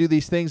Olajuwon would do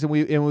these things, and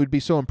we would be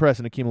so impressed.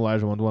 And Akeem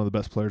Olajuwon is one of the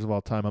best players of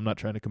all time. I'm not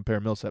trying to compare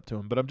Millsap to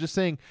him, but I'm just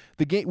saying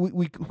the game.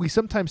 We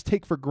sometimes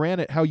take for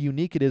granted how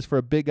unique it is for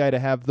a big guy to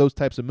have those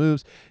types of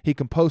moves. He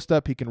can post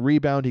up, he can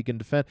rebound, he can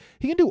defend,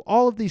 he can do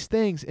all of these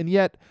things, and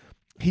yet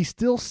he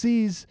still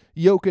sees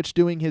Jokic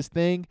doing his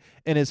thing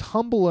and is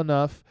humble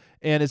enough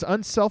and is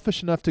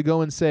unselfish enough to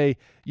go and say,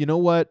 you know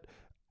what?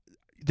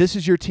 This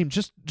is your team.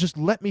 Just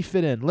let me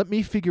fit in. Let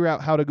me figure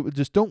out how to go.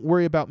 Just don't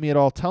worry about me at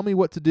all. Tell me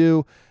what to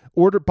do.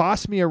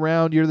 Boss me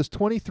around. You're this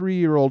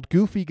 23-year-old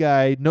goofy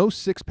guy, no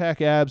six-pack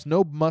abs,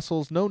 no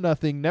muscles, no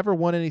nothing, never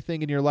won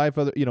anything in your life,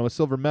 a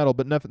silver medal,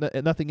 but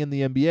nothing in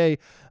the NBA.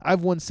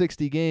 I've won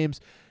 60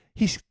 games.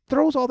 He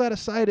throws all that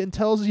aside and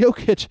tells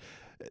Jokic,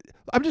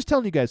 I'm just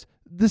telling you guys,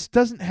 this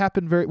doesn't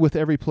happen with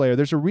every player.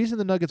 There's a reason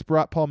the Nuggets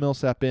brought Paul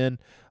Millsap in,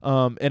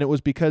 and it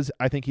was because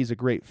I think he's a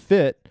great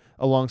fit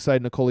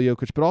alongside Nikola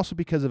Jokic, but also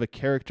because of a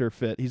character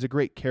fit. He's a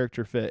great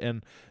character fit,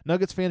 and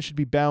Nuggets fans should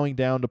be bowing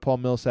down to Paul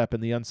Millsap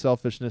and the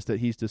unselfishness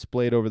that he's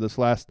displayed over this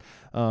last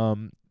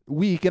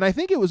week. And I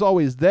think it was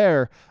always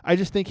there. I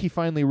just think he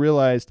finally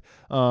realized,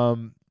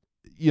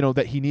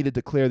 that he needed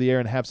to clear the air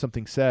and have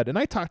something said. And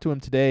I talked to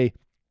him today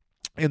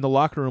in the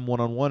locker room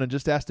one-on-one and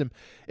just asked him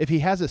if he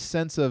has a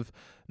sense of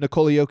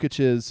Nikola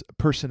Jokic's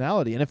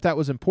personality and if that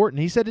was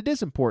important. He said it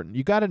is important.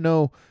 You got to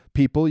know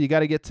people. You got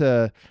to get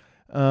to,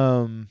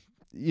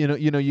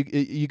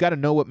 you got to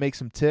know what makes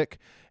him tick.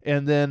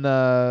 And then,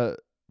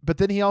 but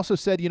then he also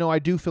said, I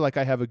do feel like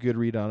I have a good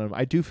read on him.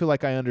 I do feel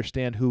like I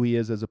understand who he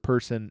is as a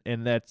person,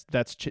 and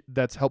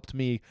that's helped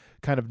me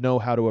kind of know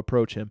how to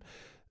approach him.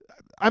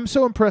 I'm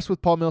so impressed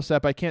with Paul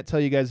Millsap. I can't tell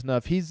you guys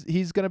enough.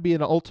 He's going to be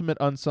an ultimate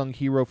unsung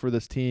hero for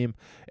this team.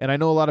 And I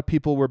know a lot of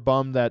people were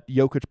bummed that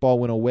Jokic ball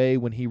went away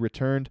when he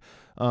returned.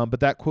 But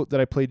that quote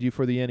that I played you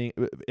for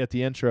at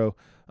the intro,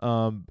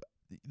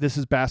 this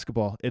is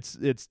basketball. It's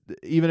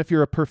even if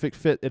you're a perfect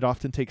fit, it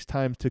often takes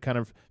time to kind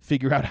of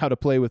figure out how to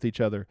play with each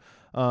other.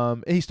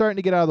 And he's starting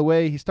to get out of the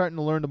way. He's starting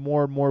to learn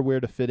more and more where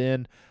to fit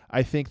in.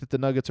 I think that the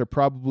Nuggets are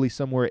probably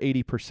somewhere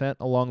 80%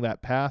 along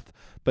that path,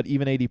 but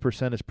even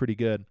 80% is pretty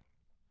good.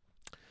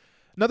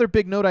 Another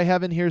big note I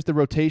have in here is the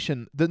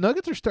rotation. The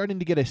Nuggets are starting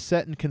to get a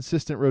set and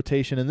consistent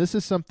rotation, and this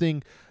is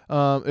something.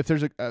 This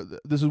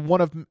is one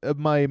of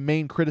my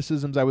main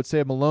criticisms, I would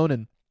say, of Malone,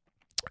 and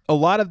a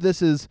lot of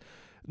this is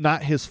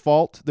not his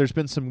fault. There's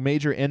been some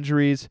major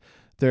injuries.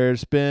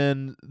 There's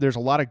a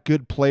lot of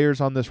good players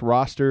on this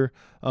roster.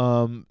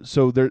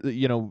 So there,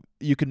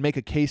 you can make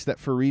a case that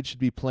Fareed should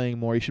be playing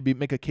more. You should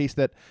make a case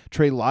that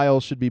Trey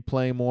Lyles should be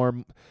playing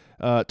more.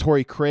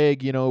 Torrey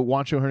Craig,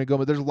 Juancho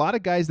Hernangomez. There's a lot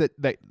of guys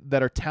that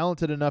are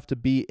talented enough to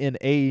be in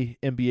a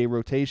NBA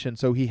rotation.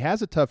 So he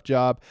has a tough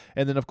job.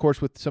 And then, of course,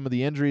 with some of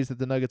the injuries that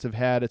the Nuggets have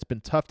had, it's been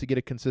tough to get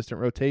a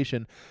consistent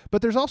rotation.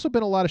 But there's also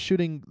been a lot of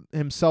shooting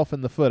himself in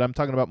the foot. I'm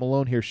talking about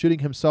Malone here, shooting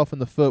himself in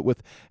the foot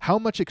with how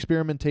much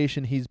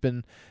experimentation he's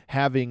been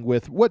having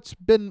with what's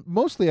been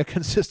mostly a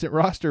consistent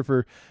roster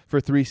for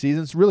 3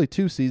 seasons, really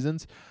 2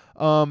 seasons.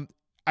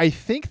 I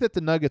think that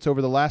the Nuggets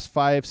over the last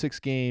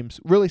 5-6 games,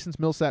 really since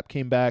Millsap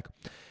came back,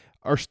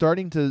 are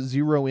starting to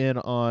zero in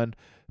on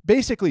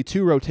basically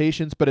 2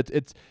 rotations, but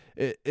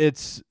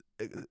it's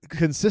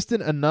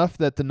consistent enough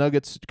that the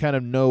Nuggets kind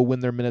of know when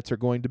their minutes are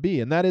going to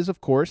be. And that is,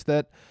 of course,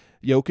 that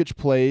Jokic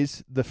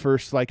plays the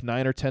first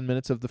 9 or 10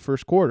 minutes of the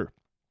first quarter.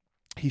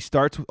 He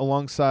starts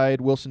alongside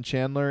Wilson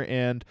Chandler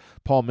and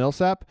Paul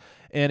Millsap,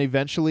 and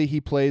eventually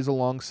he plays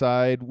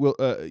alongside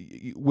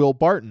Will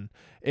Barton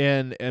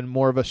and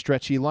more of a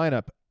stretchy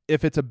lineup.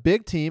 If it's a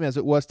big team, as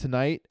it was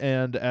tonight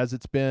and as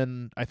it's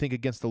been, I think,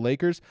 against the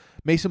Lakers,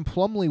 Mason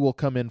Plumlee will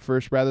come in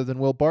first rather than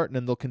Will Barton,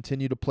 and they'll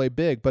continue to play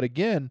big. But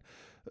again,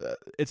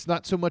 it's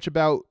not so much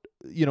about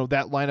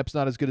that lineup's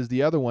not as good as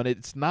the other one.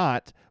 It's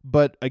not,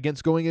 but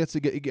going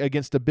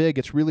against a big,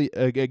 it's really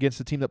against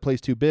a team that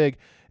plays too big.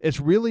 It's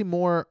really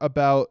more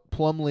about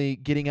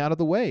Plumlee getting out of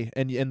the way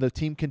and the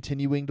team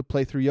continuing to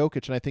play through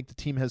Jokic, and I think the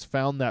team has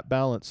found that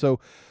balance. So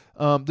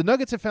the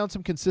Nuggets have found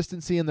some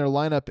consistency in their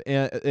lineup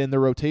and in their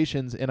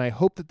rotations, and I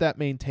hope that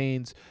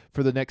maintains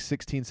for the next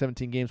 16,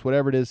 17 games,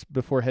 whatever it is,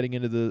 before heading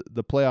into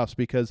the playoffs,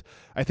 because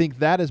I think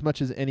that as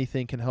much as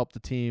anything can help the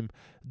team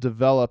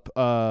develop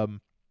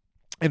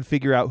and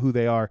figure out who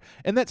they are.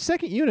 And that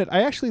second unit,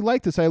 I actually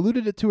like this. I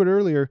alluded to it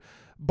earlier.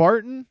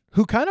 Barton,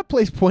 who kind of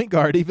plays point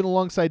guard even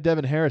alongside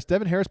Devin Harris.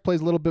 Devin Harris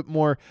plays a little bit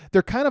more.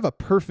 They're kind of a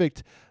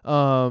perfect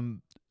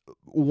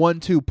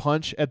 1-2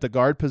 punch at the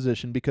guard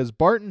position, because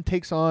Barton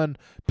takes on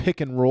pick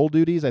and roll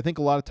duties. I think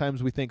a lot of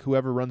times we think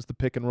whoever runs the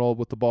pick and roll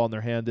with the ball in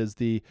their hand is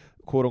the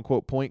quote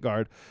unquote point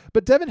guard.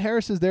 But Devin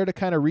Harris is there to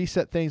kind of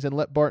reset things and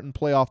let Barton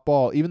play off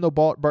ball. Even though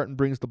Barton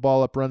brings the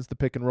ball up, runs the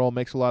pick and roll,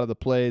 makes a lot of the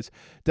plays,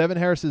 Devin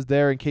Harris is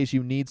there in case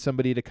you need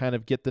somebody to kind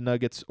of get the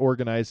Nuggets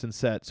organized and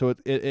set. So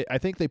I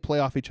think they play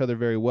off each other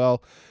very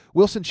well.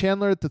 Wilson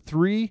Chandler at the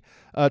 3,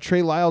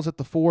 Trey Lyles at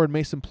the 4, and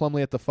Mason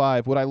Plumlee at the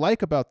 5. What I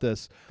like about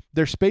this,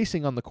 their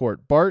spacing on the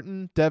court.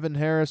 Barton, Devin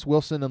Harris,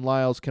 Wilson, and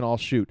Lyles can all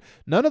shoot.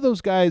 None of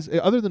those guys,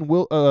 other than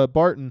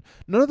Barton,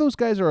 none of those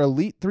guys are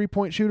elite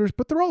three-point shooters,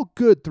 but they're all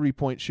good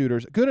three-point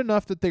shooters. Good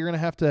enough that they're going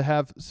to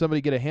have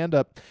somebody get a hand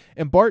up.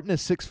 And Barton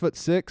is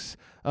 6'6",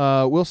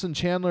 Wilson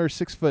Chandler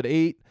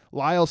 6'8",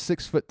 Lyles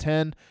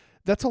 6'10".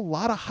 That's a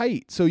lot of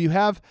height. So you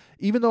have,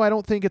 even though I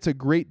don't think it's a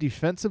great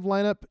defensive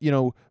lineup,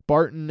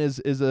 Barton is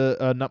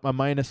a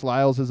minus,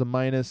 Lyles is a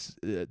minus,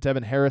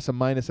 Devin Harris a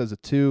minus as a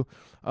 2.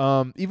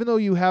 Even though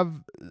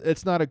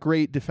it's not a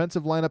great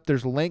defensive lineup,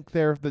 there's length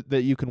there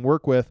that you can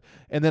work with.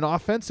 And then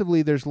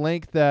offensively, there's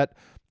length that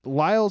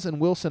Lyles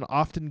and Wilson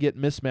often get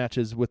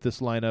mismatches with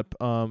this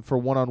lineup for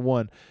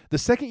one-on-one. The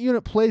second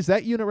unit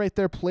that unit right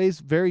there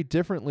plays very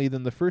differently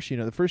than the first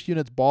unit. The first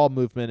unit's ball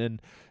movement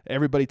and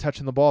everybody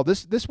touching the ball.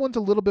 This one's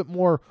a little bit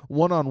more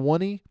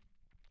one-on-one-y.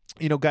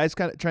 Guys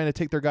kind of trying to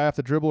take their guy off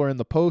the dribble or in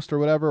the post or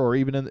whatever, or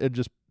even in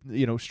just,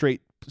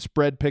 straight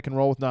spread pick and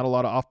roll with not a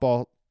lot of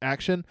off-ball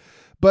action.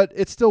 But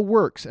it still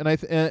works, and I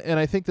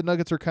think the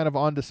Nuggets are kind of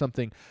onto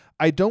something.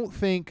 I don't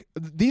think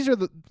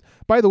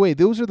by the way,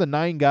 those are the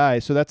 9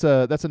 guys, so that's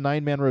a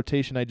 9-man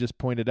rotation I just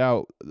pointed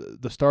out.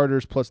 The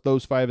starters plus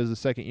those 5 as the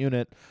second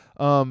unit.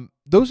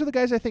 Those are the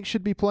guys I think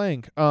should be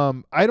playing.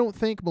 I don't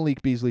think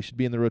Malik Beasley should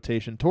be in the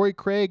rotation. Torrey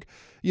Craig,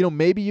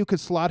 maybe you could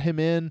slot him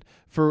in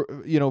for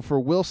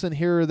Wilson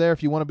here or there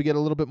if you want to get a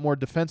little bit more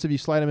defensive. You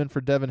slide him in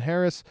for Devin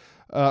Harris,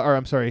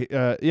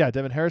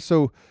 Devin Harris.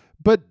 So,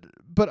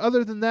 but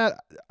other than that,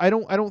 I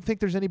don't think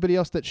there's anybody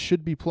else that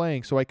should be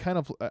playing. So I kind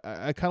of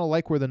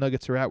like where the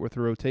Nuggets are at with the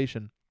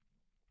rotation.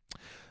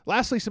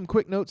 Lastly, some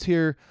quick notes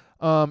here.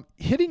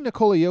 Hitting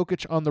Nikola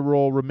Jokic on the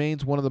roll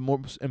remains one of the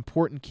most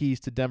important keys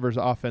to Denver's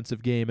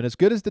offensive game. And as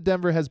good as the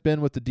Denver has been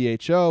with the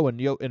DHO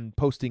and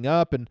posting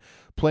up and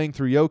playing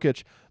through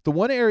Jokic, the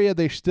one area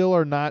they still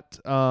are not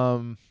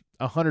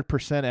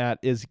 100% at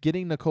is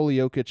getting Nikola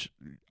Jokic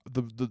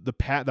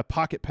the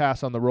pocket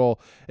pass on the roll.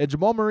 And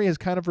Jamal Murray has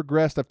kind of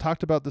regressed. I've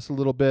talked about this a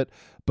little bit,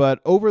 but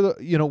over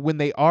when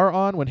they are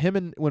on,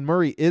 when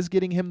Murray is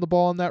getting him the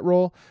ball on that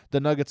roll, the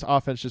Nuggets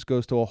offense just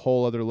goes to a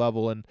whole other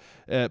level. And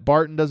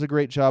Barton does a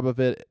great job of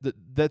it.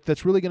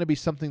 That's really going to be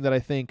something that I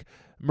think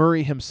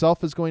Murray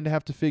himself is going to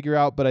have to figure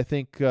out, but I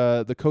think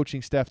the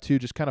coaching staff too,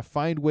 just kind of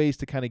find ways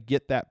to kind of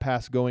get that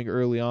pass going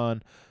early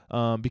on.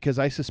 Because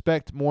I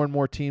suspect more and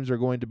more teams are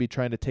going to be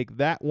trying to take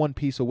that one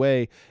piece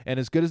away. And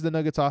as good as the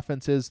Nuggets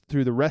offense is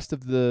through the rest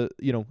of the,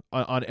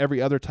 on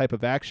every other type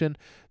of action,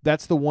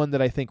 that's the one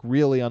that I think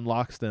really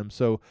unlocks them.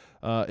 So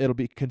it'll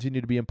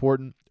continue to be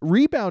important.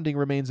 Rebounding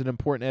remains an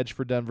important edge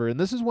for Denver. And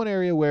this is one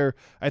area where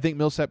I think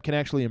Millsap can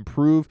actually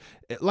improve.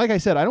 Like I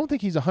said, I don't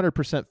think he's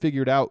 100%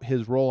 figured out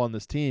his role on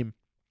this team.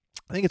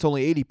 I think it's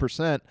only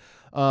 80%.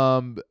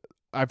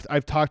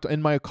 I've talked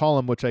in my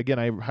column, which again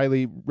I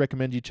highly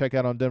recommend you check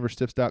out on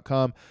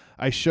denverstiffs.com.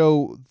 I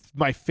show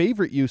my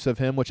favorite use of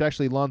him, which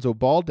actually Lonzo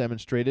Ball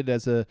demonstrated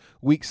as a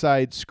weak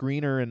side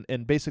screener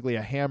and basically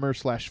a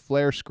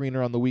hammer/flare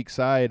screener on the weak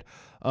side.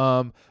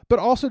 But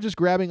also just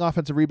grabbing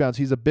offensive rebounds.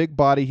 He's a big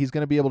body. He's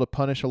going to be able to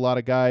punish a lot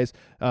of guys.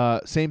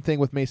 Same thing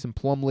with Mason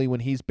Plumlee when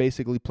he's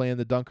basically playing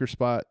the dunker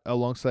spot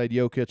alongside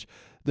Jokic.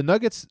 The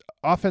Nuggets'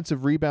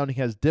 offensive rebounding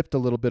has dipped a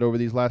little bit over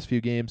these last few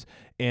games,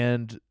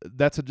 and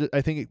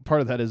I think part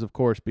of that is, of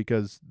course,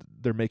 because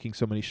they're making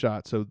so many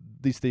shots. So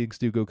these things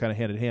do go kind of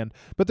hand in hand.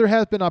 But there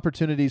has been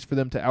opportunities for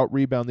them to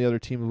out-rebound the other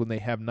teams when they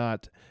have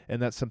not,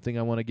 and that's something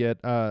I want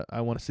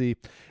to see.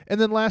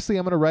 And then lastly,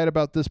 I'm going to write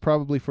about this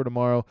probably for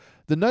tomorrow.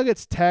 The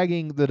Nuggets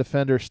tagging the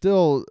defender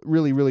still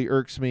really, really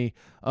irks me.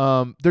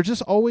 They're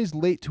just always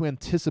late to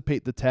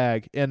anticipate the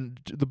tag, and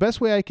the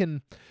best way I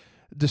can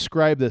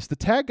describe this, the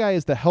tag guy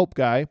is the help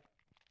guy,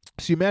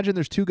 So you imagine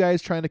there's two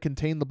guys trying to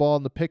contain the ball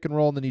in the pick and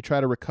roll, and then you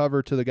try to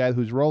recover to the guy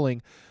who's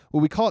rolling.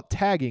 Well, we call it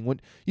tagging.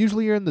 When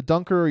usually you're in the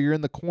dunker or you're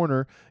in the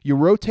corner, you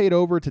rotate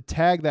over to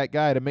tag that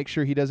guy to make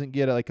sure he doesn't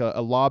get like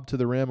a lob to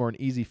the rim or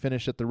an easy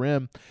finish at the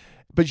rim.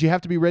 But you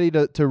have to be ready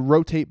to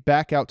rotate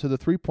back out to the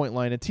three-point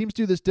line. And teams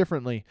do this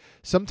differently.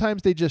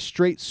 Sometimes they just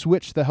straight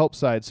switch the help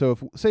side. So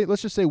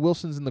let's just say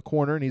Wilson's in the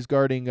corner and he's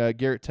guarding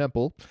Garrett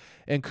Temple,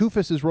 and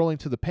Koufos is rolling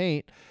to the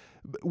paint.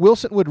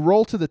 Wilson would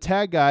roll to the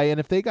tag guy, and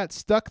if they got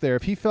stuck there,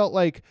 if he felt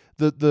like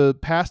the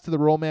pass to the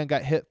roll man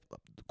got hit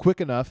quick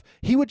enough,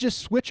 he would just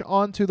switch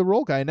on to the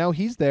roll guy. Now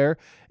he's there,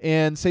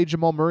 and say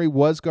Jamal Murray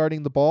was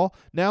guarding the ball.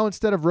 Now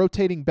instead of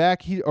rotating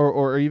back,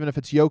 or even if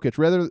it's Jokic,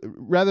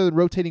 rather than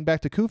rotating back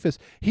to Koufos,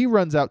 he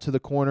runs out to the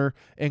corner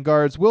and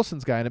guards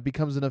Wilson's guy, and it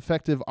becomes an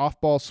effective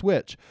off-ball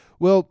switch.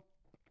 Well,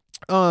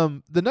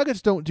 the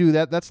Nuggets don't do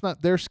that. That's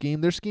not their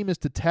scheme. Their scheme is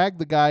to tag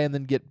the guy and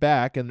then get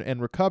back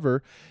and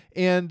recover.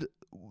 And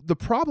the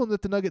problem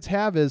that the Nuggets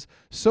have is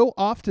so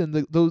often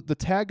the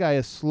tag guy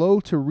is slow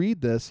to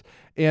read this,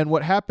 and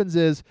what happens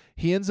is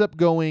he ends up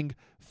going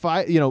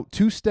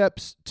 2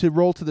 steps to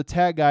roll to the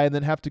tag guy and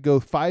then have to go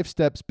 5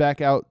 steps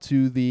back out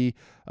to the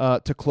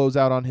to close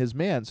out on his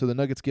man. So the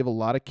Nuggets give a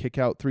lot of kick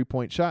out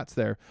 3-point shots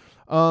there.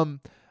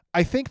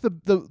 I think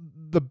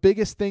the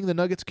biggest thing the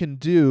Nuggets can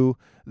do,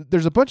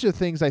 there's a bunch of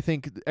things I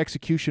think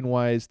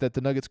execution-wise that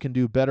the Nuggets can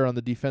do better on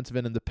the defensive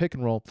end in the pick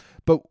and roll,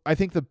 but I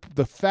think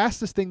the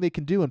fastest thing they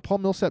can do, and Paul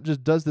Millsap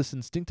just does this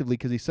instinctively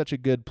because he's such a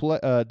good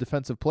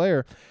defensive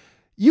player,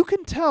 you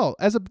can tell,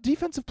 as a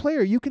defensive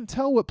player, you can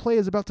tell what play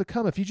is about to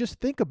come if you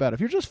just think about it. If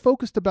you're just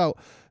focused about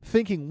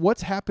thinking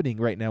what's happening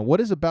right now, what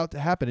is about to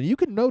happen, and you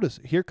can notice,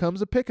 here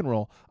comes a pick and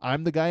roll.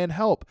 I'm the guy in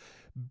help.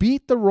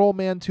 Beat the roll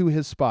man to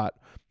his spot.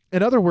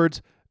 In other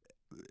words,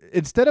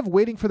 instead of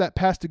waiting for that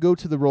pass to go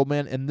to the roll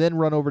man and then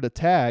run over to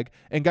tag,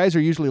 and guys are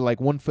usually like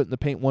 1 foot in the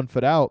paint, 1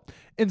 foot out,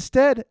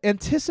 instead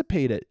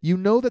anticipate it. You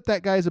know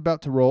that guy is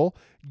about to roll,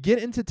 get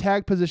into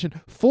tag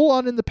position, full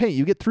on in the paint.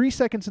 You get 3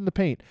 seconds in the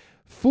paint.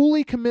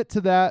 Fully commit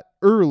to that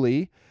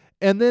early,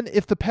 and then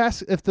if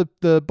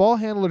the ball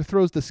handler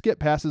throws the skip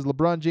passes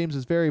LeBron James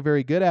is very,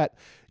 very good at,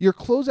 your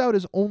closeout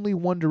is only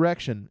one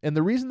direction. And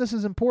the reason this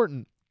is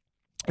important,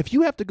 if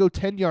you have to go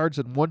 10 yards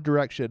in one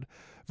direction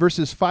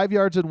versus 5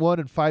 yards in one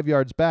and 5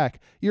 yards back,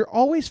 you're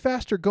always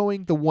faster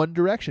going the one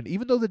direction.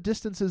 Even though the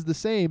distance is the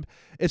same,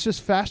 it's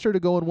just faster to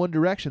go in one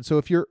direction. So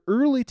if you're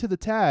early to the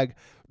tag,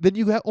 then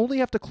you only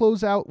have to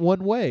close out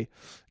one way.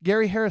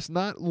 Gary Harris,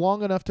 not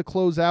long enough to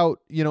close out,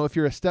 if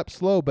you're a step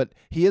slow, but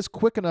he is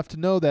quick enough to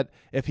know that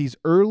if he's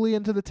early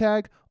into the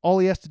tag, all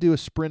he has to do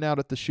is sprint out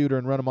at the shooter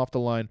and run him off the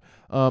line.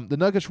 The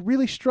Nuggets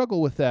really struggle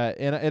with that,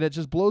 and it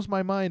just blows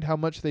my mind how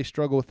much they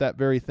struggle with that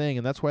very thing,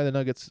 and that's why the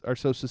Nuggets are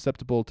so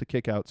susceptible to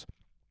kickouts.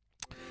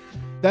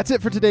 That's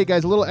it for today,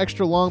 guys. A little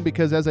extra long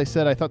because, as I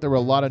said, I thought there were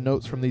a lot of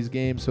notes from these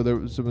games, so there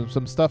was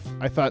some stuff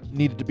I thought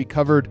needed to be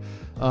covered.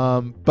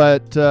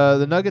 But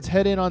the Nuggets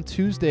head in on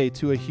Tuesday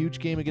to a huge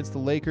game against the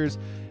Lakers,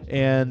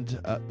 and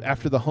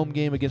after the home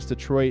game against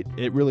Detroit,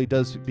 it really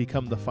does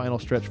become the final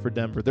stretch for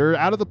Denver. They're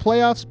out of the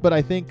playoffs, but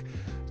I think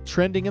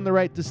trending in the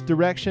right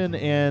direction,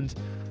 and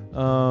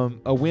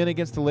a win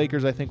against the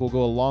Lakers, I think, will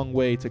go a long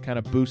way to kind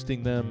of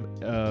boosting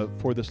them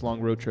for this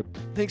long road trip.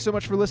 Thanks so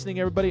much for listening,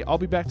 everybody. I'll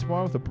be back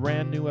tomorrow with a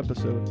brand new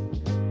episode.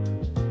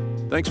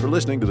 Thanks for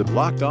listening to the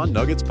Locked On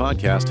Nuggets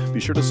podcast. Be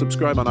sure to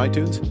subscribe on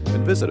iTunes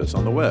and visit us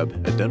on the web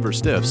at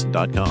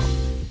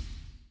denverstiffs.com.